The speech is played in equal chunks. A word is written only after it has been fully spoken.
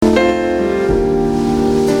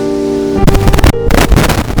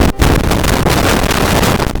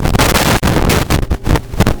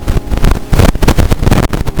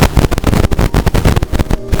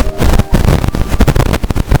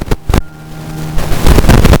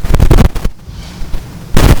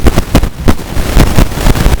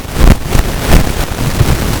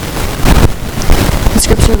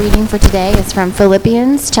scripture reading for today is from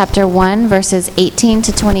Philippians chapter 1, verses 18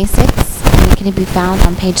 to 26. And it can be found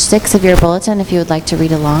on page 6 of your bulletin if you would like to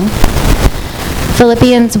read along.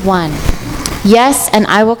 Philippians 1. Yes, and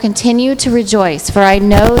I will continue to rejoice, for I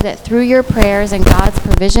know that through your prayers and God's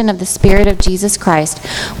provision of the Spirit of Jesus Christ,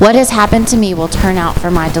 what has happened to me will turn out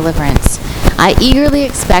for my deliverance. I eagerly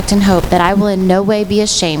expect and hope that I will in no way be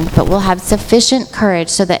ashamed, but will have sufficient courage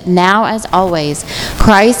so that now, as always,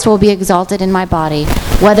 Christ will be exalted in my body,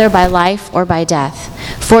 whether by life or by death.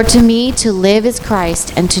 For to me to live is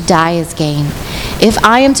Christ, and to die is gain. If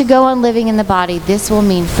I am to go on living in the body, this will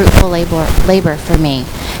mean fruitful labor for me.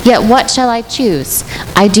 Yet what shall I choose?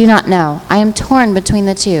 I do not know. I am torn between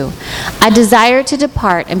the two. I desire to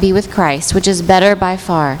depart and be with Christ, which is better by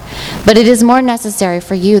far. But it is more necessary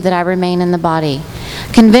for you that I remain in the body.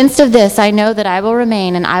 Convinced of this, I know that I will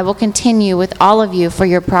remain and I will continue with all of you for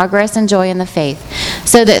your progress and joy in the faith,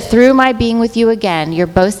 so that through my being with you again, your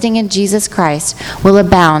boasting in Jesus Christ will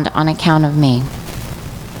abound on account of me.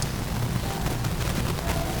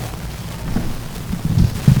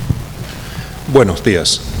 Buenos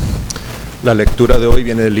días. La lectura de hoy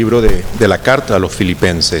viene del libro de la carta a los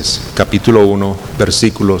Filipenses, capítulo 1,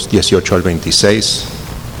 versículos 18 al 26.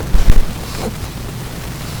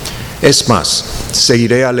 Es más,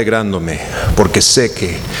 seguiré alegrándome, porque sé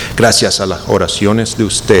que, gracias a las oraciones de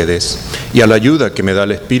ustedes y a la ayuda que me da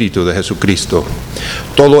el Espíritu de Jesucristo,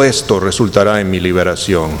 todo esto resultará en mi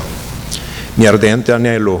liberación. Mi ardiente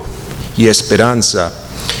anhelo y esperanza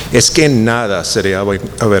es que en nada seré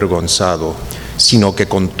avergonzado, sino que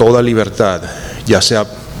con toda libertad, ya sea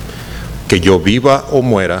que yo viva o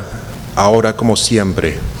muera, ahora como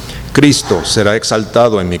siempre, Cristo será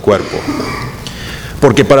exaltado en mi cuerpo.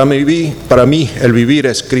 Porque para mí el vivir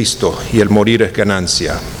es Cristo y el morir es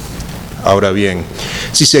ganancia. Ahora bien,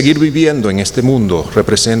 si seguir viviendo en este mundo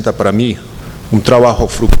representa para mí un trabajo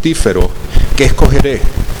fructífero, ¿qué escogeré?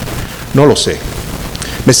 No lo sé.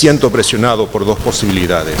 Me siento presionado por dos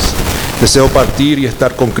posibilidades. Deseo partir y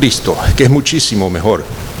estar con Cristo, que es muchísimo mejor.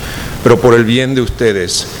 Pero por el bien de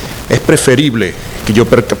ustedes, es preferible que yo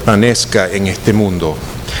permanezca en este mundo.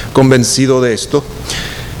 Convencido de esto,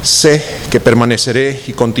 sé que permaneceré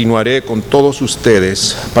y continuaré con todos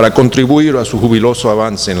ustedes para contribuir a su jubiloso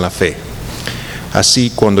avance en la fe.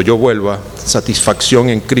 Así, cuando yo vuelva, satisfacción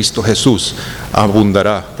en Cristo Jesús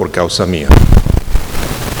abundará por causa mía.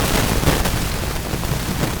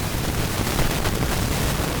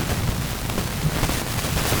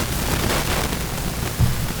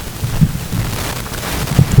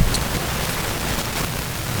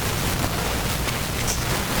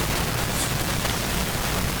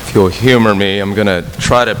 If you'll humor me, I'm going to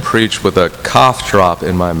try to preach with a cough drop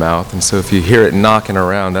in my mouth. And so if you hear it knocking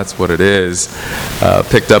around, that's what it is.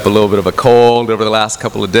 Picked up a little bit of a cold over the last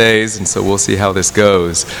couple of days, and so we'll see how this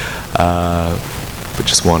goes. But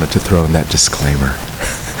just wanted to throw in that disclaimer.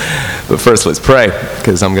 But first, let's pray,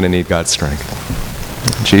 because I'm going to need God's strength.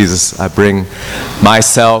 Jesus, I bring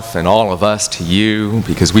myself and all of us to you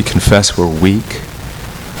because we confess we're weak.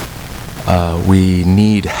 We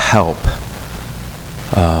need help.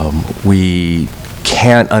 We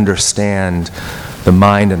can't understand the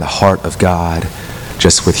mind and the heart of God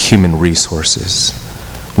just with human resources.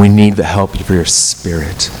 We need the help of your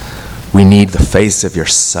Spirit. We need the face of your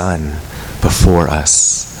Son before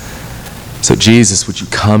us. So Jesus, would you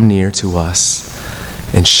come near to us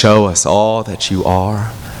and show us all that you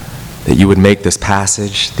are, that you would make this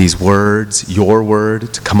passage, these words, your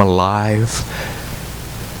word, to come alive,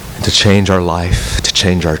 to change our life, to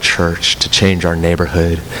change our church, to change our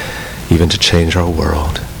neighborhood, even to change our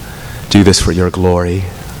world. Do this for your glory,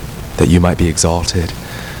 that you might be exalted.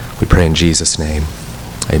 We pray in Jesus' name.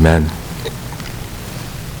 Amen.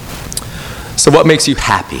 So what makes you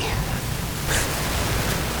happy?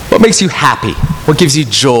 What makes you happy? What gives you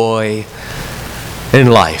joy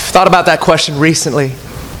in life? Thought about that question recently?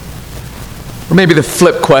 Or maybe the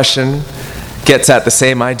flip question gets at the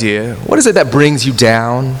same idea. What is it that brings you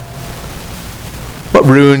down? What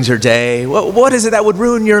ruins your day? What is it that would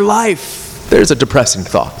ruin your life? There's a depressing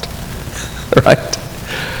thought, right?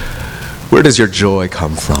 Where does your joy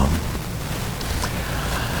come from?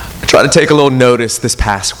 I tried to take a little notice this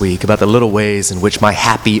past week about the little ways in which my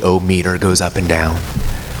happy-o-meter goes up and down.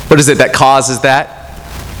 What is it that causes that?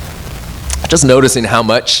 Just noticing how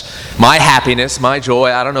much my happiness, my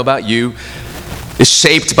joy, I don't know about you, is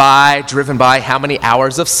shaped by, driven by how many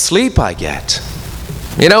hours of sleep I get.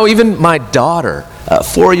 You know, even my daughter,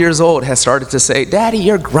 4 years old, has started to say, "Daddy,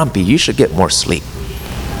 you're grumpy. You should get more sleep."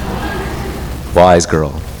 Wise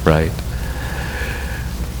girl, right?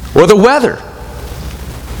 Or the weather.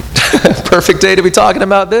 Perfect day to be talking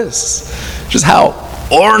about this. Just how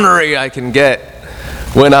ornery I can get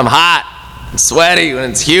when I'm hot and sweaty,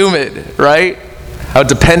 when it's humid, right? How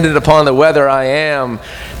dependent upon the weather I am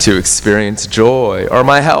to experience joy. Or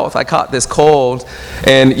my health. I caught this cold,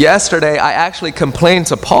 and yesterday I actually complained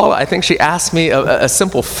to Paula. I think she asked me a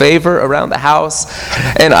simple favor around the house,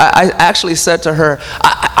 and I actually said to her,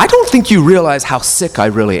 I don't think you realize how sick I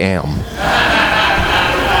really am.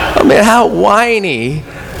 I mean, how whiny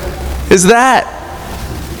is that?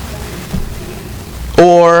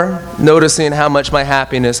 Or noticing how much my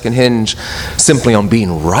happiness can hinge simply on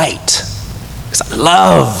being right. Because I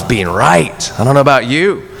love being right. I don't know about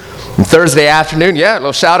you. And Thursday afternoon, a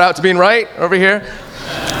little shout out to being right over here.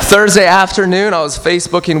 Thursday afternoon, I was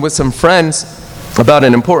Facebooking with some friends about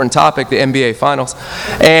an important topic, the NBA Finals.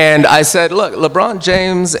 And I said, look, LeBron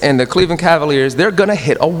James and the Cleveland Cavaliers, they're going to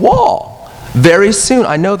hit a wall very soon.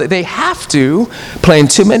 I know that they have to, playing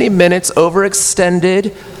too many minutes,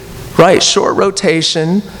 overextended, right, short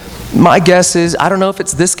rotation. My guess is, I don't know if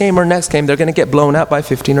it's this game or next game, they're going to get blown out by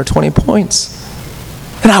 15 or 20 points.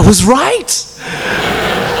 And I was right.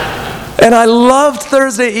 And I loved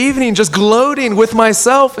Thursday evening just gloating with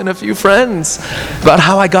myself and a few friends about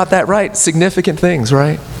how I got that right. Significant things,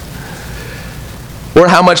 right? Or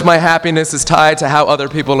how much my happiness is tied to how other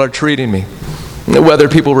people are treating me, whether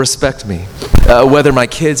people respect me, whether my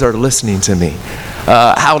kids are listening to me,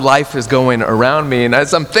 how life is going around me. And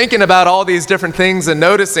as I'm thinking about all these different things and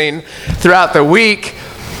noticing throughout the week,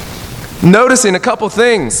 noticing a couple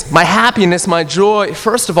things. My happiness, my joy,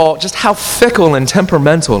 first of all, just how fickle and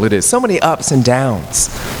temperamental it is. So many ups and downs.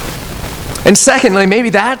 And secondly,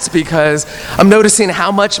 maybe that's because I'm noticing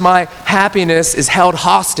how much my happiness is held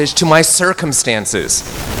hostage to my circumstances.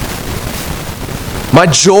 My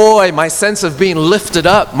joy, my sense of being lifted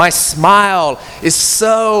up, my smile is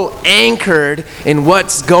so anchored in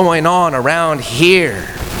what's going on around here,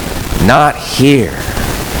 not here.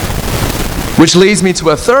 Which leads me to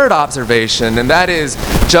a third observation, and that is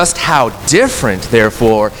just how different,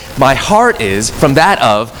 therefore, my heart is from that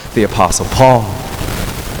of the Apostle Paul.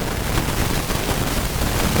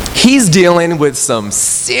 He's dealing with some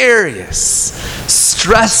serious,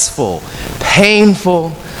 stressful,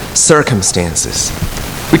 painful circumstances.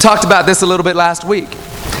 We talked about this a little bit last week.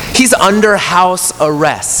 He's under house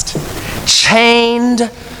arrest,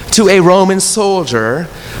 chained to a Roman soldier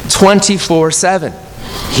 24/7.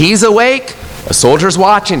 He's awake, a soldier's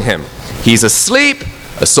watching him. He's asleep,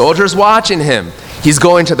 a soldier's watching him. He's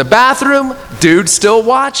going to the bathroom, dude's still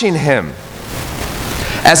watching him.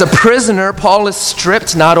 As a prisoner, Paul is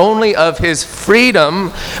stripped not only of his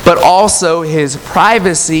freedom, but also his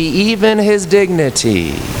privacy, even his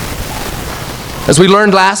dignity. As we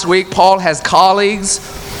learned last week, Paul has colleagues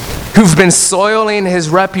who've been soiling his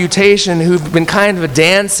reputation, who've been kind of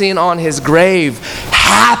dancing on his grave,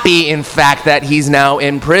 happy, in fact, that he's now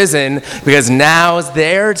in prison because now's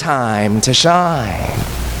their time to shine.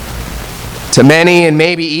 To many, and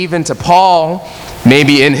maybe even to Paul,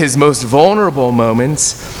 maybe in his most vulnerable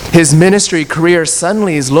moments, his ministry career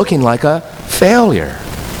suddenly is looking like a failure.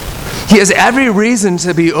 He has every reason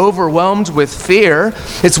to be overwhelmed with fear.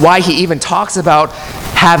 It's why he even talks about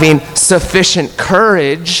having sufficient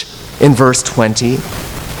courage in verse 20.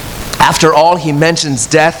 After all, he mentions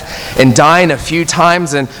death and dying a few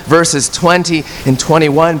times in verses 20 and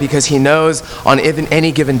 21 because he knows on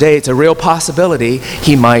any given day it's a real possibility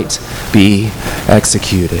he might be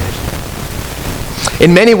executed.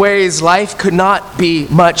 In many ways, life could not be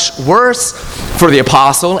much worse for the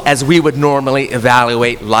apostle as we would normally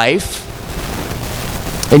evaluate life.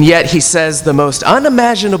 And yet he says the most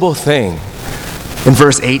unimaginable thing in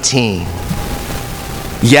verse 18.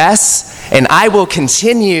 Yes, and I will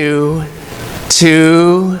continue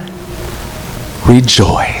to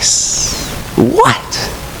rejoice. What?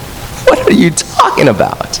 What are you talking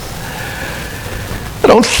about? I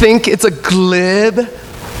don't think it's a glib,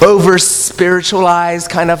 over-spiritualized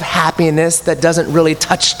kind of happiness that doesn't really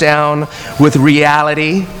touch down with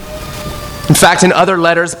reality. In fact, in other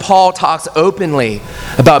letters, Paul talks openly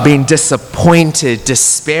about being disappointed,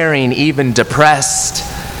 despairing, even depressed.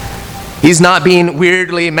 He's not being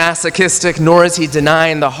weirdly masochistic, nor is he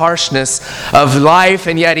denying the harshness of life.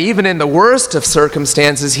 And yet, even in the worst of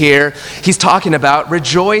circumstances here, he's talking about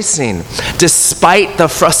rejoicing, despite the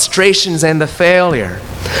frustrations and the failure,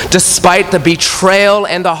 despite the betrayal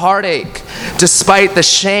and the heartache, despite the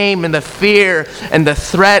shame and the fear and the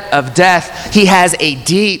threat of death. He has a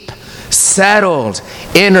deep, settled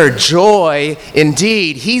inner joy.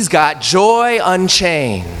 Indeed, he's got joy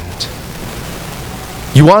unchained.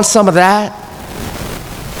 You want some of that?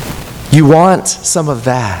 You want some of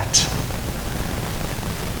that.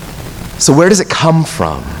 So where does it come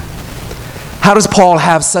from? How does Paul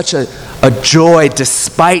have such a joy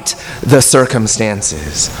despite the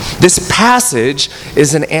circumstances? This passage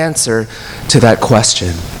is an answer to that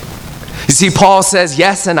question. You see, Paul says,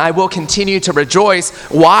 yes, and I will continue to rejoice.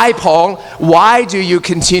 Why, Paul? Why do you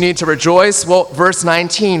continue to rejoice? Well, verse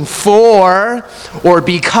 19, for or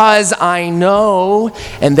because I know,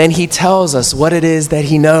 and then he tells us what it is that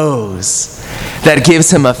he knows that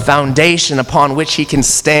gives him a foundation upon which he can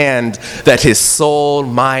stand, that his soul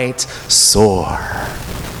might soar.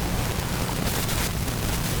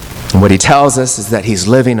 And what he tells us is that he's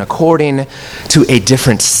living according to a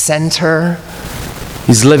different center.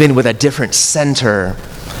 He's living with a different center,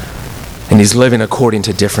 and he's living according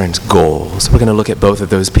to different goals. We're going to look at both of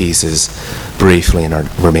those pieces briefly in our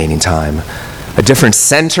remaining time. A different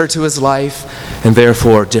center to his life, and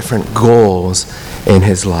therefore different goals in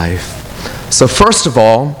his life. So first of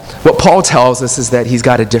all, what Paul tells us is that he's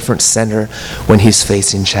got a different center when he's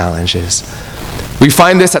facing challenges. We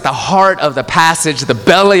find this at the heart of the passage, the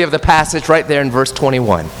belly of the passage, right there in verse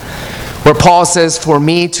 21, where Paul says, for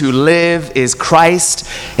me to live is Christ,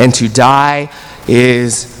 and to die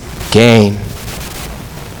is gain.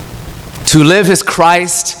 To live is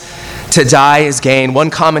Christ, to die is gain.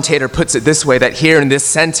 One commentator puts it this way, that here in this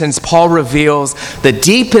sentence, Paul reveals the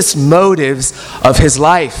deepest motives of his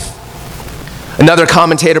life. Another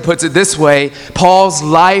commentator puts it this way, Paul's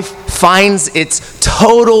life finds its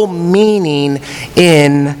total meaning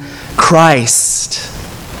in Christ.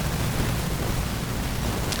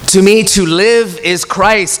 To me, to live is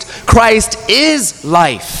Christ. Christ is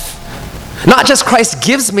life. Not just Christ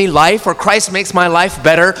gives me life, or Christ makes my life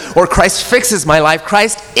better, or Christ fixes my life.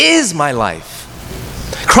 Christ is my life.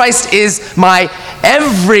 Christ is my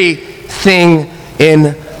everything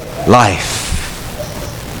in life.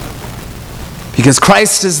 Because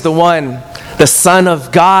Christ is the one, the Son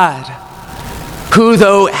of God, who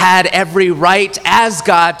though had every right as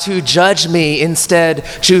God to judge me, instead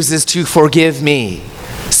chooses to forgive me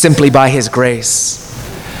simply by his grace.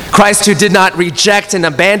 Christ, who did not reject and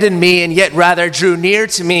abandon me, and yet rather drew near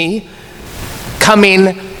to me,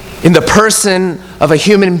 coming in the person of a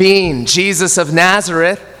human being, Jesus of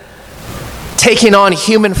Nazareth, taking on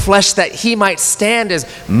human flesh that he might stand as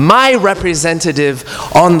my representative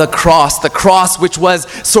on the cross which was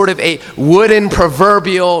sort of a wooden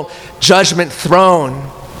proverbial judgment throne,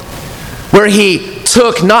 where he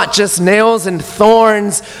took not just nails and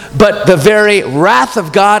thorns, but the very wrath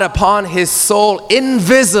of God upon his soul,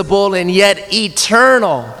 invisible and yet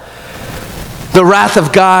eternal. The wrath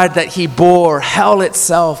of God that he bore, hell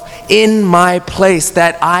itself, in my place,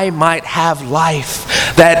 that I might have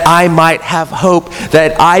life, that I might have hope,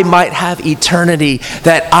 that I might have eternity,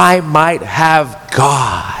 that I might have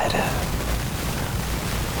God.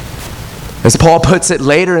 As Paul puts it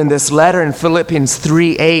later in this letter in Philippians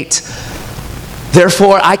 3:8,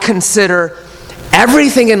 therefore I consider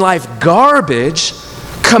everything in life garbage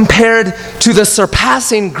compared to the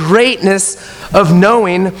surpassing greatness of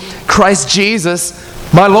knowing Christ Jesus,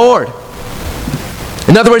 my Lord.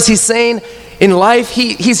 In other words, he's saying in life,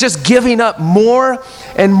 he's just giving up more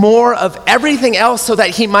and more of everything else so that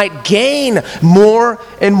he might gain more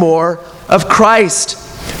and more of Christ.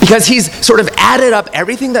 Because he's sort of added up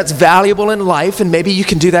everything that's valuable in life, and maybe you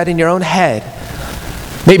can do that in your own head.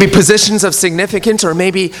 Maybe positions of significance, or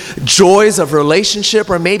maybe joys of relationship,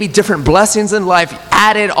 or maybe different blessings in life,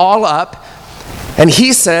 add it all up. And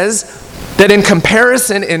he says that in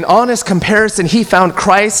comparison, in honest comparison, he found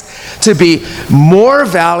Christ to be more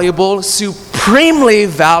valuable, supremely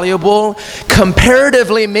valuable,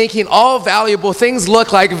 comparatively making all valuable things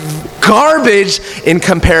look like garbage in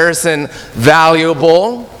comparison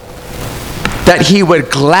valuable, that he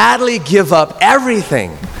would gladly give up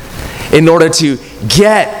everything in order to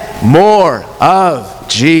get more of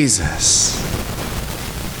Jesus.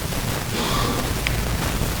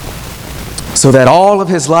 So that all of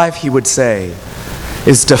his life, he would say,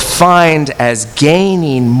 is defined as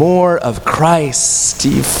gaining more of Christ. Do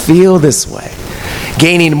you feel this way?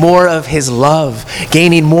 Gaining more of his love,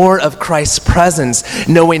 gaining more of Christ's presence,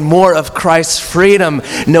 knowing more of Christ's freedom,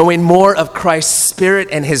 knowing more of Christ's spirit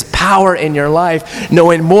and his power in your life,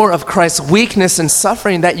 knowing more of Christ's weakness and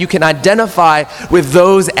suffering, that you can identify with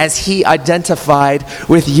those as he identified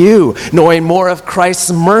with you, knowing more of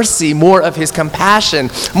Christ's mercy, more of his compassion,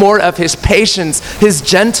 more of his patience, his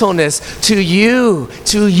gentleness to you.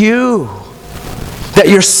 That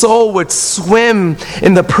your soul would swim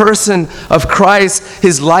in the person of Christ.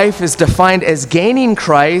 His life is defined as gaining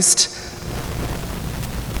Christ,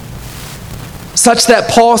 such that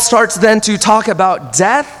Paul starts then to talk about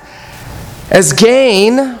death as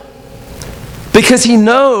gain, because he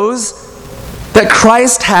knows that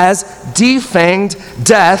Christ has defanged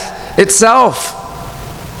death itself.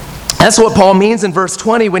 That's what Paul means in verse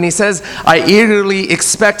 20 when he says, I eagerly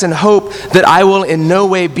expect and hope that I will in no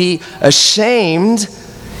way be ashamed.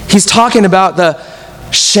 He's talking about the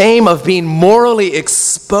shame of being morally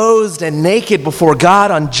exposed and naked before God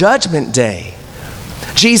on Judgment Day.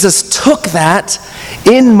 Jesus took that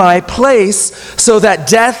in my place so that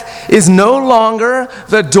death is no longer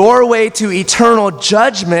the doorway to eternal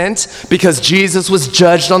judgment because Jesus was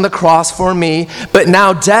judged on the cross for me, but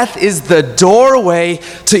now death is the doorway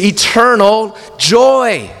to eternal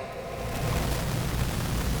joy.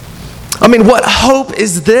 I mean, what hope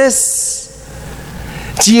is this?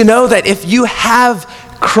 Do you know that if you have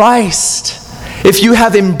Christ, if you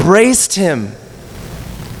have embraced Him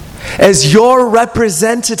as your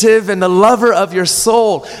representative and the lover of your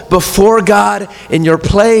soul before God in your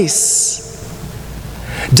place,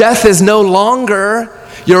 death is no longer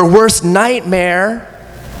your worst nightmare.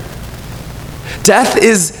 Death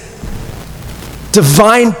is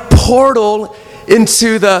divine portal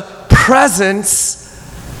into the presence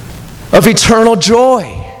of eternal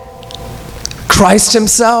joy. Christ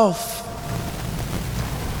Himself.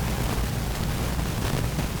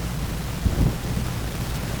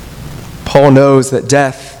 Paul knows that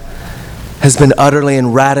death has been utterly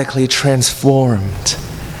and radically transformed.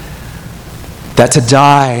 That to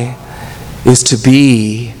die is to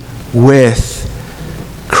be with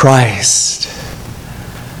Christ.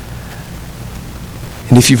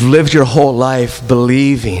 And if you've lived your whole life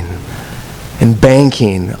believing and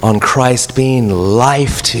banking on Christ being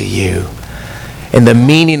life to you, and the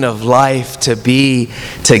meaning of life to be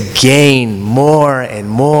to gain more and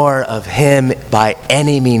more of Him by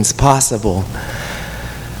any means possible,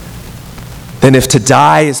 then if to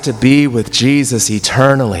die is to be with Jesus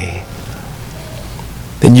eternally,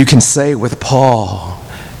 then you can say with Paul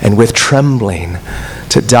and with trembling,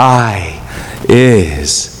 to die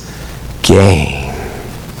is gain.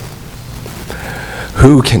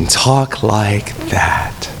 Who can talk like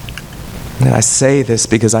that? And I say this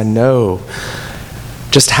because I know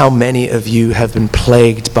just how many of you have been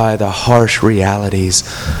plagued by the harsh realities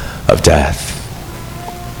of death.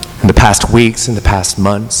 In the past weeks, in the past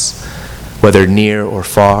months, whether near or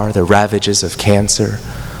far, the ravages of cancer,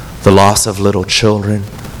 the loss of little children,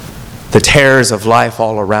 the terrors of life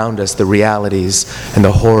all around us, the realities and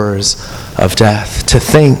the horrors of death. To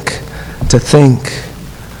think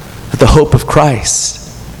that the hope of Christ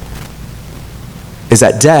is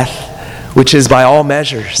that death, which is by all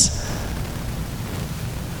measures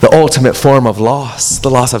the ultimate form of loss, the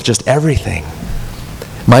loss of just everything,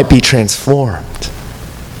 might be transformed,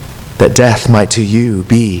 that death might to you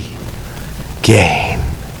be gain.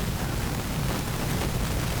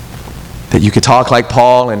 That you could talk like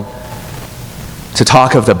Paul and to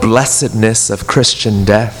talk of the blessedness of Christian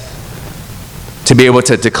death, to be able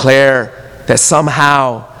to declare that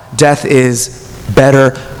somehow death is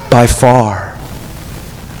better by far.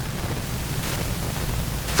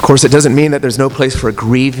 Of course, it doesn't mean that there's no place for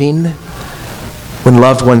grieving when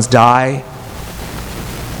loved ones die.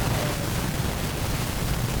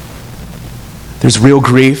 There's real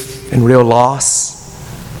grief and real loss.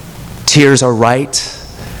 Tears are right.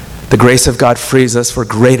 The grace of God frees us for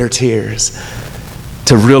greater tears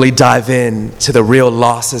to really dive in to the real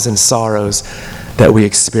losses and sorrows that we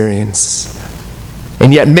experience.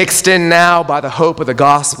 And yet mixed in now by the hope of the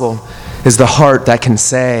gospel is the heart that can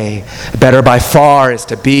say, better by far is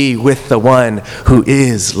to be with the one who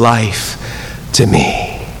is life to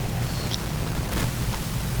me.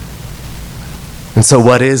 And so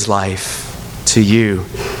what is life to you,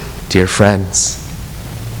 dear friends?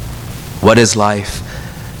 What is life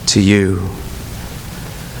to you?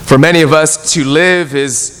 For many of us, to live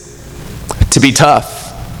is to be tough.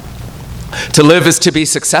 To live is to be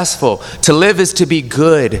successful. To live is to be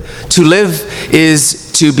good. To live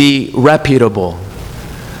is to be reputable.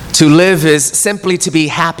 To live is simply to be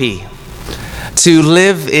happy. To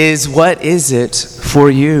live is, what is it for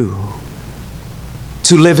you?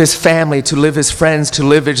 To live is family. To live is friends. To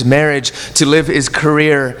live is marriage. To live is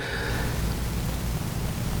career.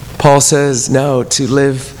 Paul says, no, to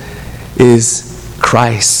live is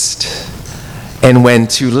Christ. And when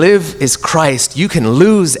to live is Christ, you can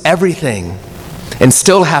lose everything and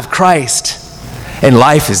still have Christ, and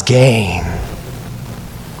life is gain.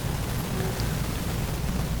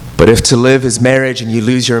 But if to live is marriage and you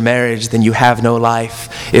lose your marriage, then you have no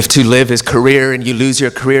life. If to live is career and you lose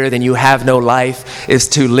your career, then you have no life.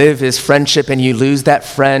 If to live is friendship and you lose that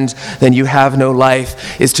friend, then you have no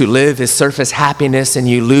life. If to live is surface happiness and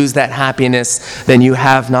you lose that happiness, then you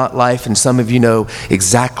have not life. And some of you know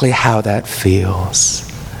exactly how that feels.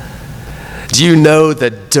 Do you know the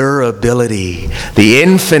durability, the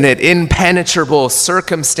infinite, impenetrable,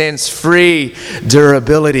 circumstance-free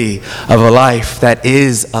durability of a life that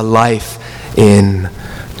is a life in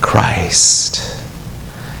Christ?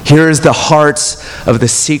 Here is the heart of the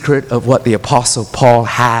secret of what the Apostle Paul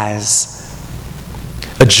has.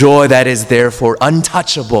 A joy that is therefore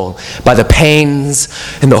untouchable by the pains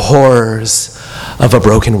and the horrors of a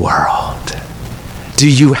broken world. Do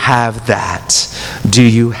you have that? Do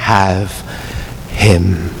you have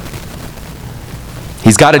Him?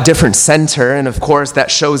 He's got a different center, and of course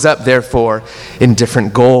that shows up therefore in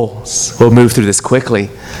different goals. We'll move through this quickly.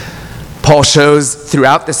 Paul shows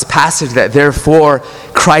throughout this passage that therefore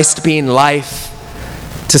Christ being life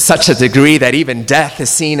to such a degree that even death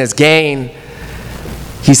is seen as gain.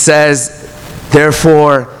 He says,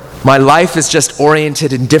 therefore, my life is just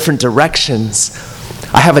oriented in different directions.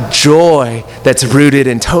 I have a joy that's rooted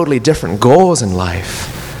in totally different goals in life.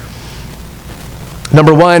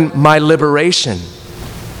 Number one, my liberation.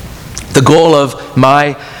 The goal of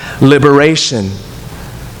my liberation.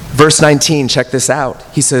 Verse 19, check this out.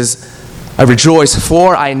 He says, I rejoice,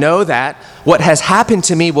 for I know that what has happened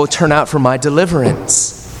to me will turn out for my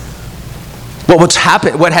deliverance.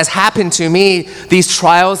 What has happened to me, these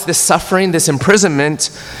trials, this suffering, this imprisonment,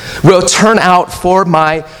 will turn out for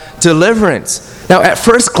my deliverance. Now, at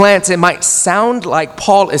first glance, it might sound like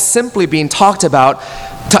Paul is simply being talked about.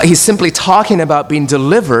 He's simply talking about being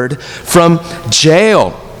delivered from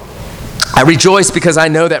jail. I rejoice because I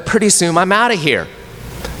know that pretty soon I'm out of here.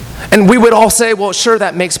 And we would all say, well, sure,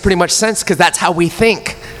 that makes pretty much sense because that's how we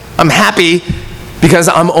think. I'm happy because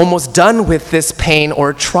I'm almost done with this pain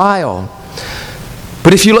or trial.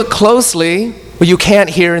 But if you look closely, well, you can't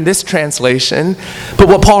hear in this translation, but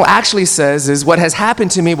what Paul actually says is, what has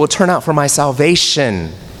happened to me will turn out for my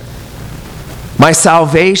salvation. My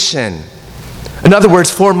salvation. In other words,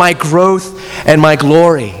 for my growth and my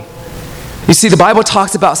glory. You see, the Bible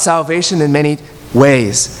talks about salvation in many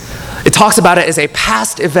ways. It talks about it as a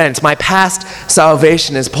past event, my past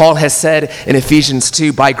salvation, as Paul has said in Ephesians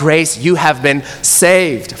 2, by grace you have been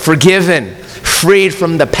saved, forgiven, freed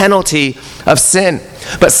from the penalty of sin.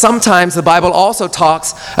 But sometimes the Bible also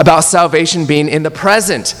talks about salvation being in the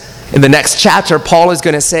present. In the next chapter, Paul is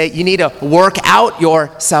going to say you need to work out your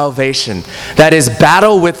salvation. That is,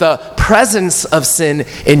 battle with the presence of sin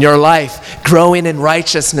in your life, growing in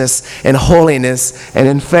righteousness and holiness and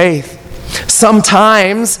in faith.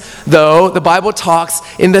 Sometimes, though, the Bible talks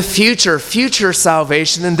in the future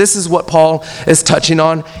salvation, and this is what Paul is touching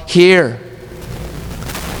on here.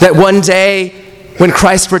 That one day, when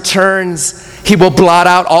Christ returns, He will blot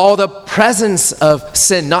out all the presence of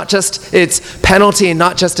sin, not just its penalty and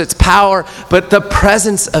not just its power, but the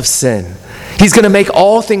presence of sin. He's going to make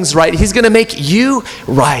all things right. He's going to make you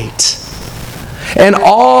right. And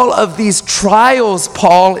all of these trials,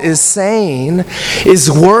 Paul is saying,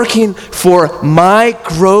 is working for my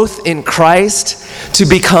growth in Christ to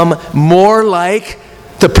become more like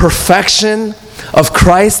the perfection of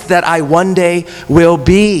Christ that I one day will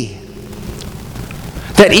be.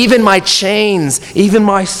 That even my chains, even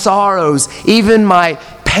my sorrows, even my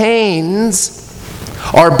pains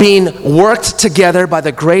are being worked together by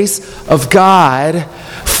the grace of God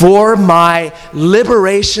for my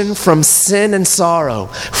liberation from sin and sorrow,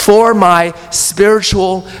 for my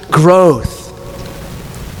spiritual growth.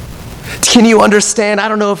 Can you understand? I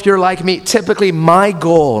don't know if you're like me. Typically, my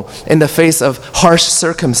goal in the face of harsh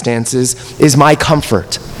circumstances is my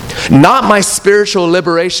comfort. Not my spiritual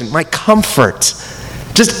liberation, my comfort.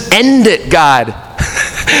 Just end it, God.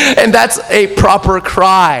 And that's a proper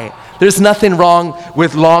cry. There's nothing wrong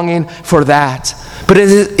with longing for that. But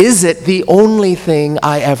is it the only thing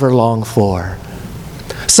I ever long for?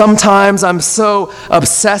 Sometimes I'm so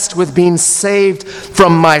obsessed with being saved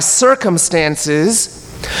from my circumstances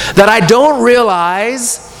that I don't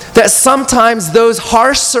realize that sometimes those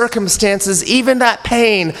harsh circumstances, even that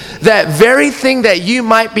pain, that very thing that you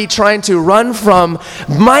might be trying to run from,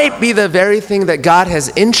 might be the very thing that God has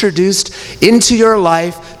introduced into your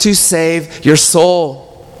life to save your soul.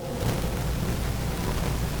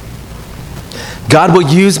 God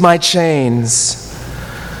will use my chains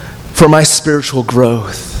for my spiritual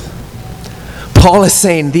growth. Paul is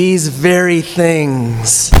saying these very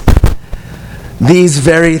things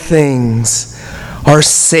are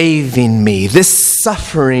saving me. This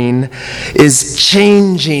suffering is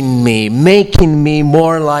changing me, making me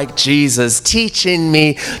more like Jesus, teaching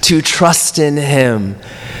me to trust in Him,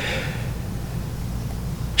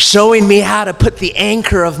 showing me how to put the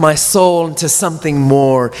anchor of my soul into something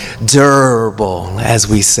more durable, as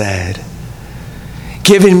we said.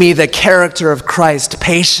 giving me the character of Christ,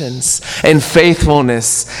 patience and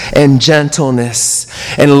faithfulness and gentleness,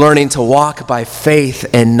 and learning to walk by faith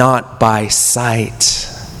and not by sight.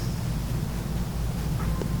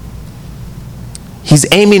 He's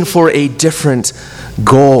aiming for a different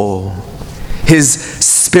goal. His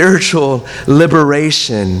spiritual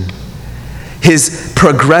liberation, his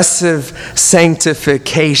progressive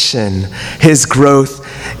sanctification, his growth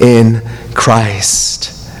in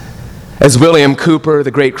Christ. As William Cowper,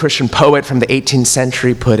 the great Christian poet from the 18th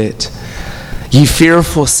century, put it, "Ye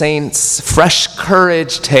fearful saints, fresh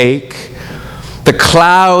courage take. The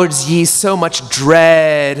clouds ye so much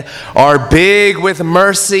dread are big with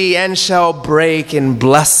mercy and shall break in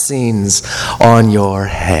blessings on your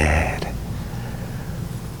head."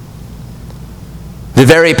 The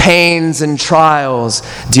very pains and trials,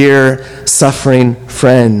 dear suffering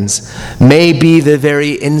friends, may be the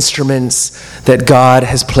very instruments that God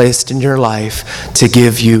has placed in your life to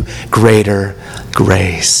give you greater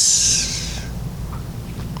grace.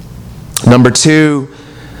 Number two,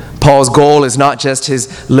 Paul's goal is not just his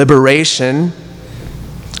liberation,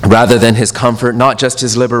 rather than his comfort, not just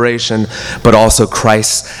his liberation, but also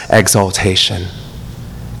Christ's exaltation.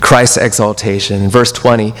 Christ's exaltation. In verse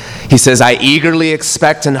 20, he says, "I eagerly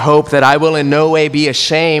expect and hope that I will in no way be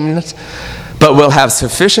ashamed, but will have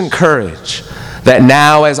sufficient courage, that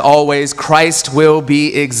now as always Christ will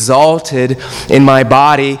be exalted in my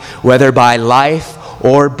body, whether by life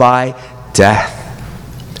or by death."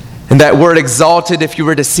 And that word exalted, if you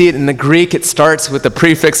were to see it in the Greek, it starts with the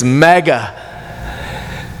prefix mega.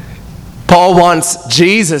 Paul wants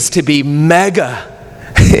Jesus to be mega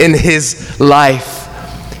in his life.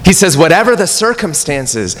 He says, whatever the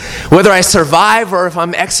circumstances, whether I survive or if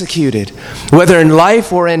I'm executed, whether in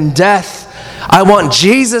life or in death, I want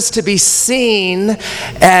Jesus to be seen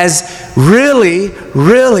as really,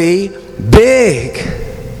 really big.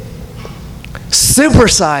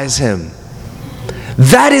 Supersize him.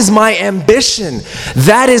 That is my ambition.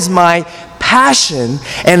 That is my passion.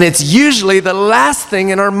 And it's usually the last thing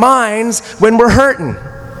in our minds when we're hurting.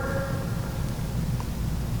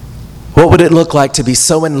 What would it look like to be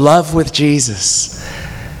so in love with Jesus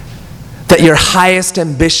that your highest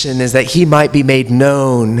ambition is that he might be made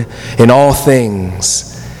known in all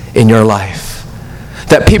things in your life?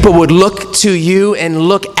 That people would look to you and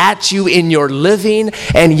look at you in your living,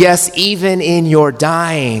 and yes, even in your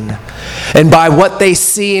dying. And by what they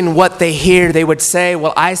see and what they hear, they would say,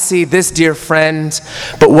 well, I see this dear friend,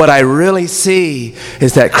 but what I really see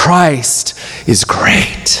is that Christ is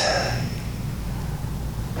great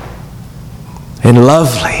and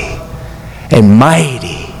lovely and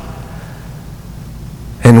mighty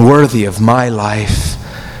and worthy of my life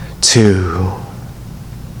too.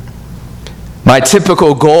 My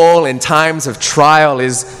typical goal in times of trial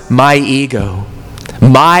is my ego,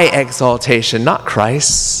 my exaltation, not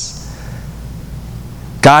Christ's.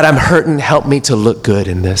 God, I'm hurting. Help me to look good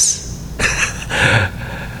in this.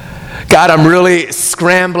 God, I'm really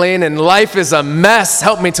scrambling and life is a mess.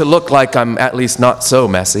 Help me to look like I'm at least not so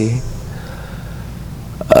messy.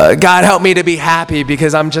 God, help me to be happy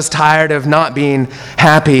because I'm just tired of not being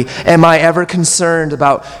happy. Am I ever concerned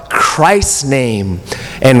about Christ's name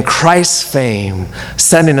and Christ's fame,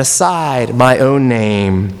 setting aside my own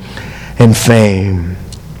name and fame?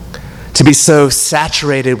 To be so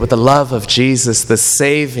saturated with the love of Jesus, the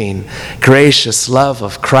saving, gracious love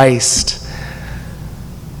of Christ,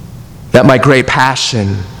 that my great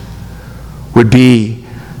passion would be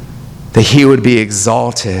that he would be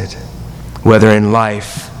exalted, whether in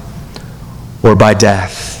life or by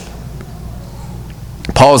death.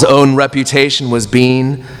 Paul's own reputation was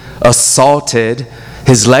being assaulted.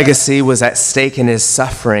 His legacy was at stake in his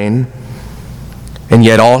suffering. And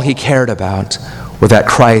yet all he cared about was that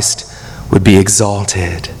Christ would be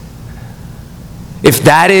exalted. If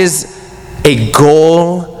that is a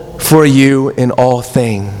goal for you in all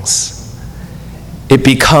things, it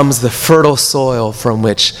becomes the fertile soil from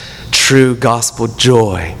which true gospel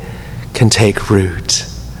joy can take root,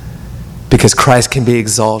 because Christ can be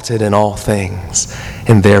exalted in all things,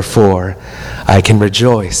 and therefore I can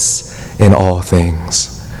rejoice in all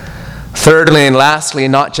things. Thirdly and lastly,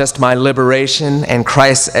 not just my liberation and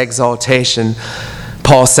Christ's exaltation,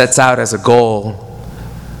 Paul sets out as a goal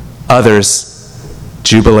others'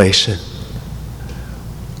 jubilation.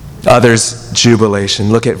 Others'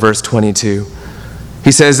 jubilation. Look at verse 22.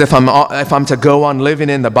 He says, if I'm to go on living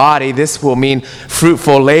in the body, this will mean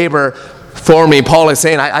fruitful labor for me. Paul is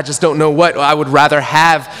saying, I just don't know what I would rather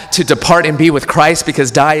have, to depart and be with Christ because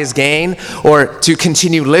die is gain, or to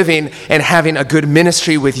continue living and having a good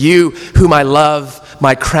ministry with you, whom I love,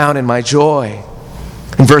 my crown and my joy.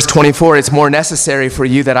 In verse 24, it's more necessary for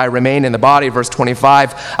you that I remain in the body. Verse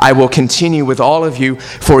 25, I will continue with all of you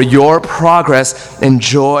for your progress and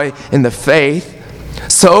joy in the faith,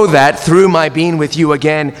 so that through my being with you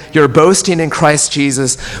again, your boasting in Christ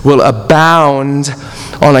Jesus will abound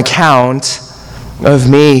on account of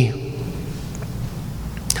me.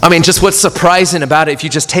 I mean, just what's surprising about it, if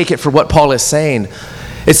you just take it for what Paul is saying,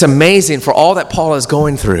 it's amazing for all that Paul is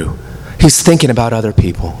going through. He's thinking about other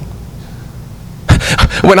people.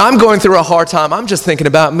 When I'm going through a hard time, I'm just thinking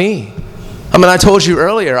about me. I mean, I told you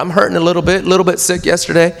earlier, I'm hurting a little bit sick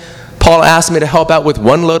yesterday. Paul asked me to help out with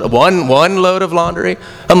one load of laundry.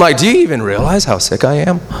 I'm like, do you even realize how sick I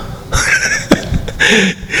am?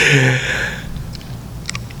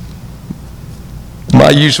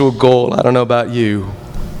 My usual goal, I don't know about you,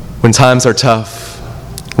 when times are tough,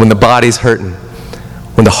 when the body's hurting,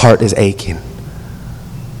 when the heart is aching,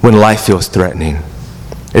 when life feels threatening,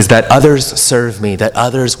 is that others serve me, that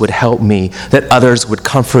others would help me, that others would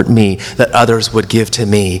comfort me, that others would give to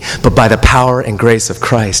me. But by the power and grace of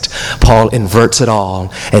Christ, Paul inverts it all,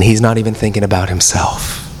 and he's not even thinking about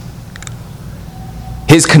himself.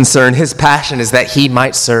 His concern, his passion is that he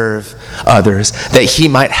might serve others, that he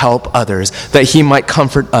might help others, that he might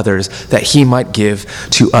comfort others, that he might give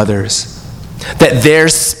to others. That their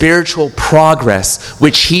spiritual progress,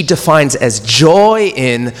 which he defines as joy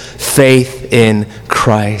in faith in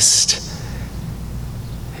Christ,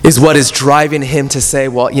 is what is driving him to say,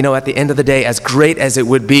 well, you know, at the end of the day, as great as it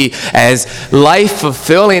would be, as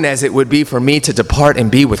life-fulfilling as it would be for me to depart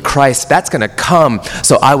and be with Christ, that's going to come.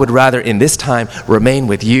 So I would rather in this time remain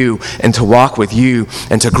with you and to walk with you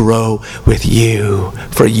and to grow with you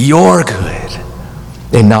for your good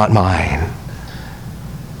and not mine.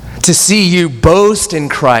 To see you boast in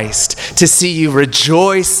Christ, to see you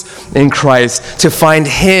rejoice in Christ, to find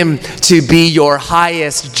him to be your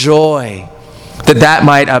highest joy, that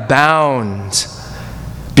might abound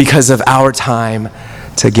because of our time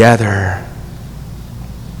together.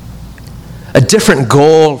 A different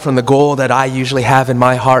goal from the goal that I usually have in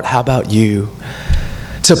my heart. How about you?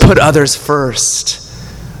 To put others first,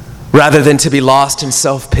 rather than to be lost in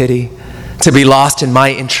self-pity, to be lost in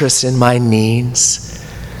my interests and my needs.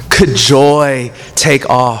 Could joy take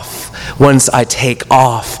off once I take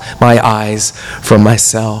off my eyes from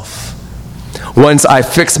myself? Once I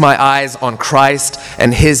fix my eyes on Christ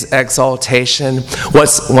and his exaltation,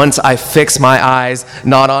 once I fix my eyes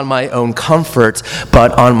not on my own comfort,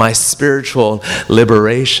 but on my spiritual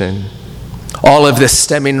liberation. All of this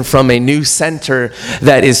stemming from a new center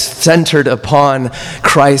that is centered upon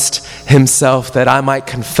Christ himself, that I might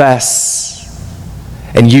confess,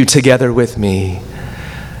 and you together with me,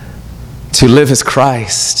 to live as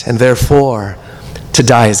Christ, and therefore to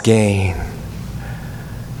die as gain.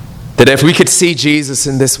 That if we could see Jesus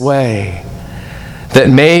in this way, that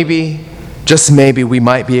maybe, just maybe, we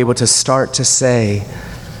might be able to start to say,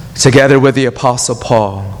 together with the Apostle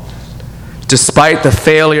Paul, despite the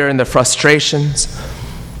failure and the frustrations,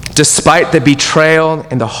 despite the betrayal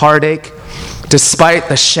and the heartache, despite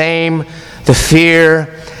the shame, the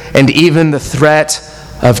fear, and even the threat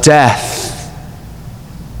of death,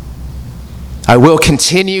 I will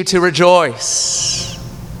continue to rejoice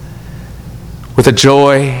with a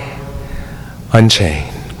joy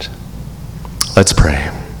unchained. Let's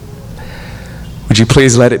pray. Would you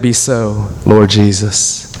please let it be so, Lord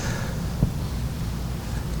Jesus?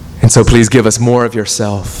 And so please give us more of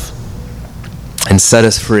yourself and set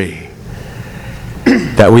us free,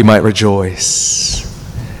 that we might rejoice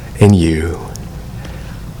in you.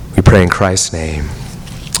 We pray in Christ's name.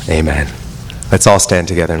 Amen. Let's all stand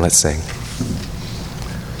together and let's sing.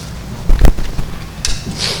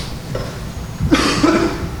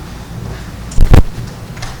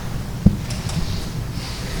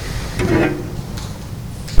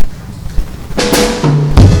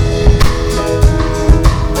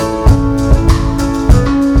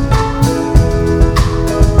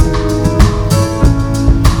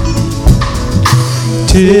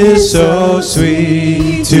 Tis so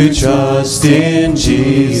sweet to trust in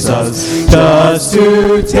Jesus, just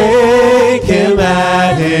to take him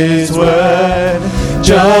at his word,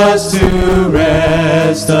 just to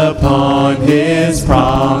rest upon his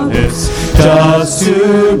promise, just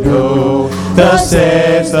to know thus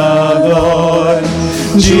saith the Lord.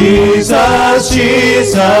 Jesus,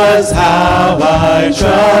 Jesus, how I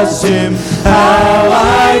trust him, how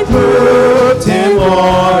I proved him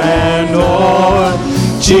more and more.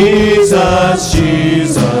 Jesus,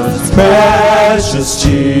 Jesus, precious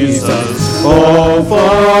Jesus, oh,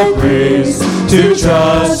 for grace to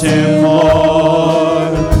trust him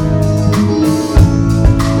more.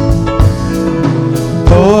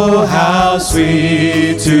 Oh, how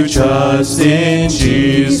sweet trust in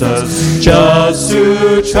Jesus, just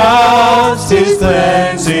to trust his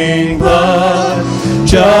cleansing blood,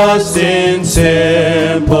 just in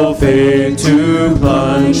simple faith to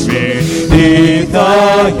plunge me beneath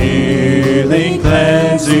the healing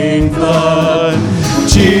cleansing flood.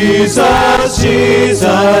 Jesus,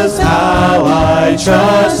 Jesus, how I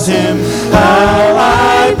trust him, how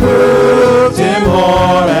I proved him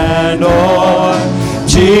o'er and o'er.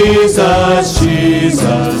 Jesus,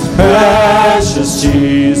 Jesus, precious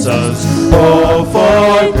Jesus, oh,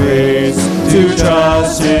 for grace to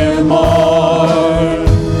trust him more.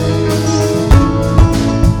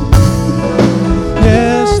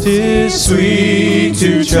 Yes, 'tis sweet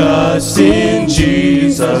to trust in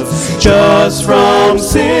Jesus, just from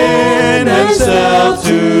sin and self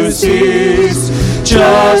to cease,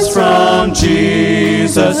 just from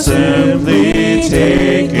Jesus simply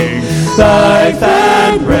taking life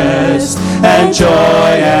and rest and joy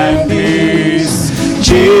and peace.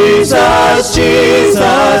 Jesus,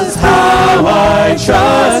 Jesus, how I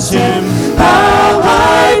trust him, how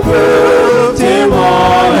I proved him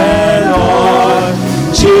o'er and o'er.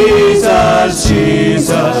 Jesus,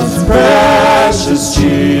 Jesus, precious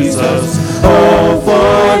Jesus, oh,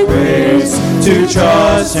 for grace to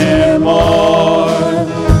trust him more.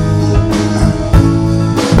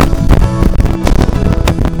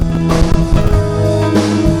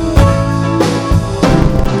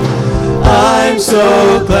 I'm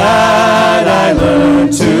so glad I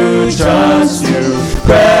learned to trust you,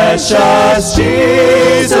 precious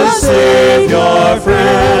Jesus, Savior,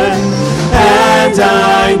 friend. And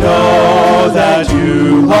I know that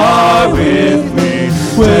you are with me,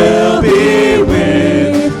 will be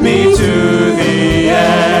with me to the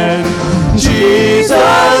end.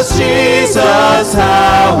 Jesus, Jesus,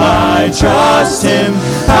 how I trust him,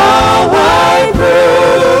 how I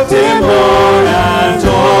proved him o'er and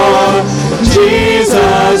o'er.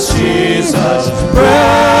 Jesus, Jesus,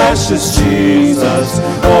 precious Jesus,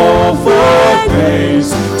 oh, for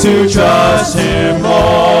grace to trust him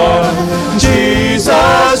more.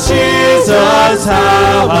 Jesus, Jesus,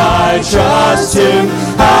 how I trust him,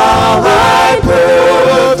 how I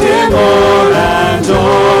proved him o'er and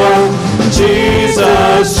o'er.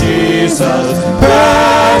 Jesus, Jesus,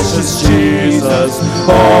 precious Jesus,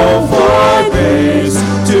 oh, for grace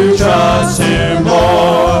to trust him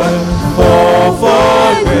more. Oh,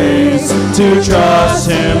 for grace to trust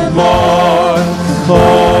him more.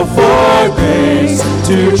 Oh, for grace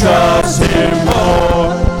to trust him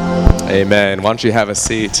more. Amen. Why don't you have a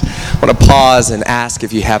seat? I want to pause and ask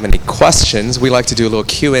if you have any questions. We like to do a little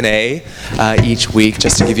Q&A each week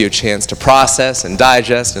just to give you a chance to process and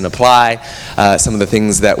digest and apply some of the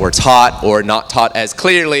things that were taught or not taught as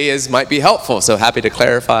clearly as might be helpful. So happy to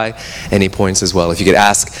clarify any points as well. If you could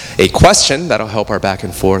ask a question, that'll help our back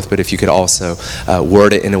and forth. But if you could also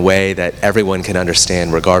word it in a way that everyone can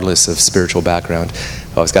understand regardless of spiritual background.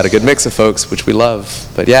 Well, it's got a good mix of folks, which we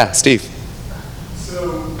love. But yeah, Steve.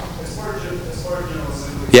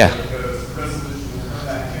 Yeah. Because the resolution will come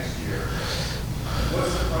back next year.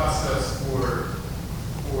 What's the process for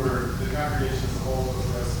the congregation as a whole,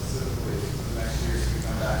 for us specifically, for the next year, so we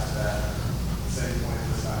come back to that same point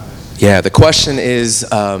this time next year? Yeah, the question is,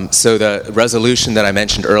 so the resolution that I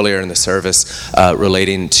mentioned earlier in the service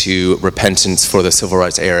relating to repentance for the civil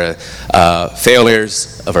rights era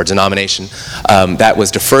failures of our denomination, that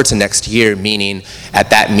was deferred to next year, meaning at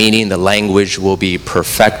that meeting the language will be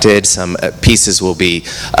perfected, some pieces will be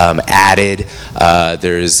added.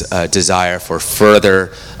 There's a desire for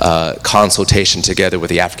further consultation together with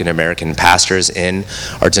the African American pastors in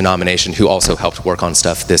our denomination who also helped work on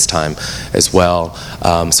stuff this time as well.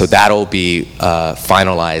 So that'll be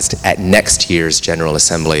finalized at next year's General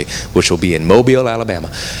Assembly, which will be in Mobile,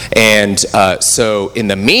 Alabama. And so in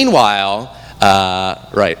the meanwhile,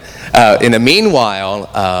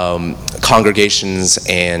 congregations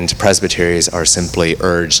and presbyteries are simply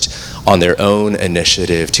urged on their own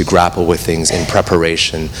initiative to grapple with things in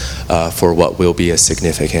preparation for what will be a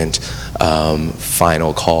significant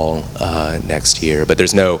final call next year. But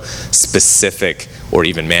there's no specific or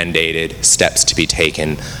even mandated steps to be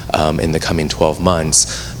taken in the coming 12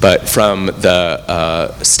 months. But from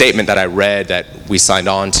the statement that I read that we signed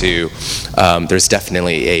on to, there's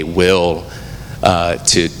definitely a will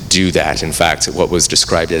to do that. In fact, what was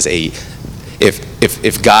described as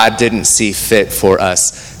if God didn't see fit for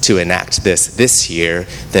us to enact this year,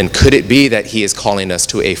 then could it be that he is calling us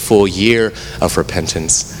to a full year of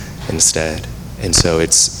repentance instead? And so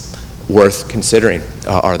it's worth considering.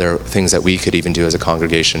 Are there things that we could even do as a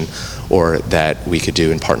congregation or that we could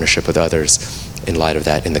do in partnership with others in light of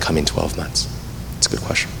that in the coming 12 months? It's a good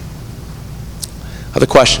question. Other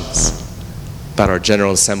questions about our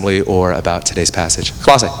General Assembly or about today's passage?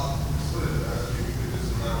 Colossae.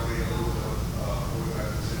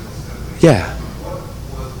 Yeah.